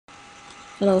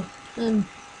Hello.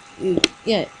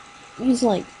 Yeah, you just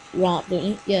like rap, don't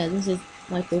you? Yeah, this is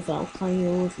my profile.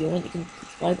 Kyle, if you want, you can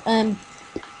subscribe.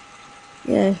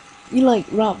 Yeah, you like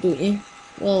rap, don't you?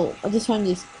 Well, I just found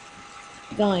this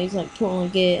guy. He's like totally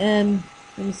gay.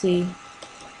 Let me see.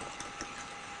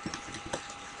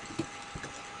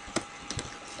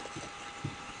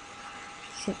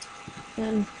 Shit.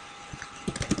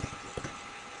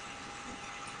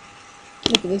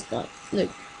 Look at this guy.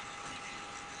 Look,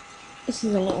 this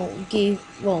is a little gay.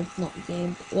 Well, not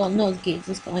gay. Well, not as gay as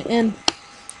this guy.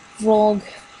 Vlog,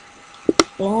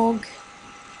 blog,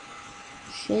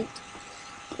 shit.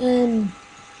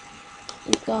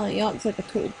 This guy, he acts like a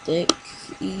total dick.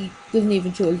 He doesn't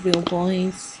even show his real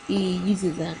voice. He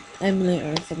uses an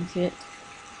emulator or some shit.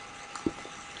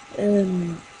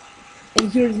 And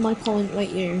here's my comment right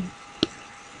here.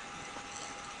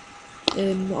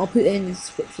 I'll put it in the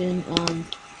description, and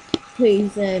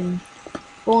please go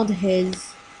onto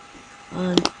his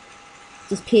and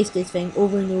just paste this thing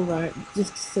over and over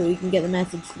just so you can get the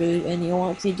message through, and he'll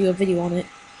actually do a video on it.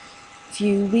 If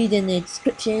you read in the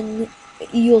description,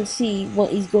 you'll see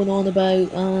what he's going on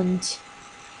about and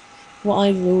what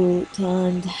I wrote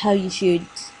and how you should.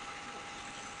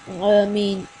 I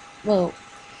mean, well,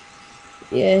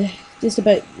 yeah, just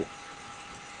about.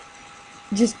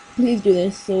 Just please do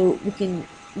this so we can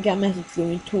get a message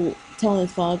through and tell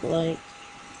this fag like,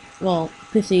 well,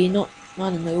 pussy, not,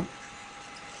 I don't know.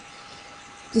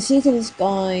 Just say to this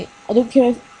guy, I don't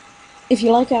care if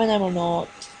you like Eminem or not,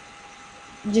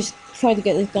 just try to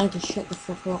get this guy to shut the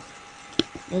fuck up.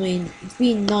 I mean, it's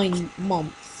been 9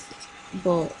 months,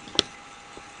 but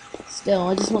still,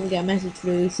 I just want to get a message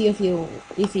through, see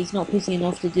if he's not pussy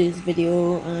enough to do this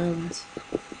video, and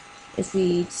if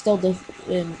he still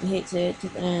hates it,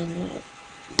 and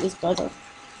this guy's a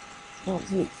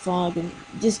absolute fag, and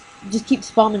just keep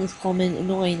spamming this comment,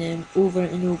 annoying him over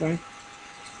and over.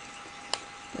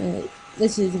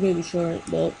 This is really short,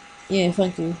 but yeah,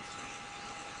 thank you.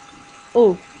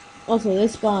 Oh, also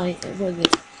this guy, what is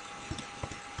it?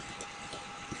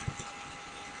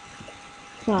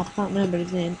 Crap, can't remember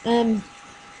his name.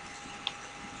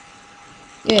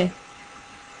 Yeah,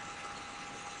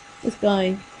 this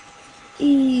guy,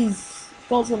 he's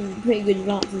got some pretty good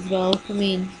raps as well. I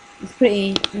mean, he's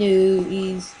pretty new.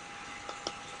 He's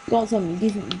got some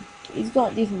decent. He's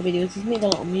got decent videos. He's made a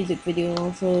lot of music video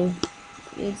also.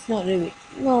 It's not really.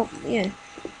 Well, yeah.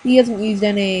 He hasn't used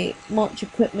any much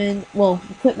equipment. Well,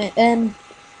 equipment. Yeah.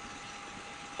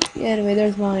 Anyway,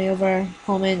 there's my other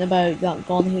comment about that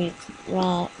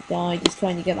GodHatesRap guy just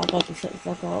trying to get that guy to shut the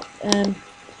fuck up.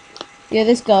 Yeah,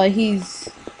 this guy, he's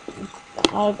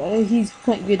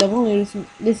quite good. I've only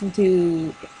listened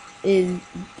to his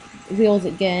Real As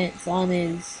It Gets and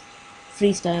his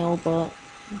freestyle, but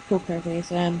poker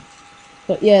face.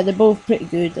 But yeah, they're both pretty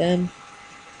good.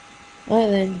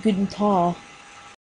 Other than Good and Tar.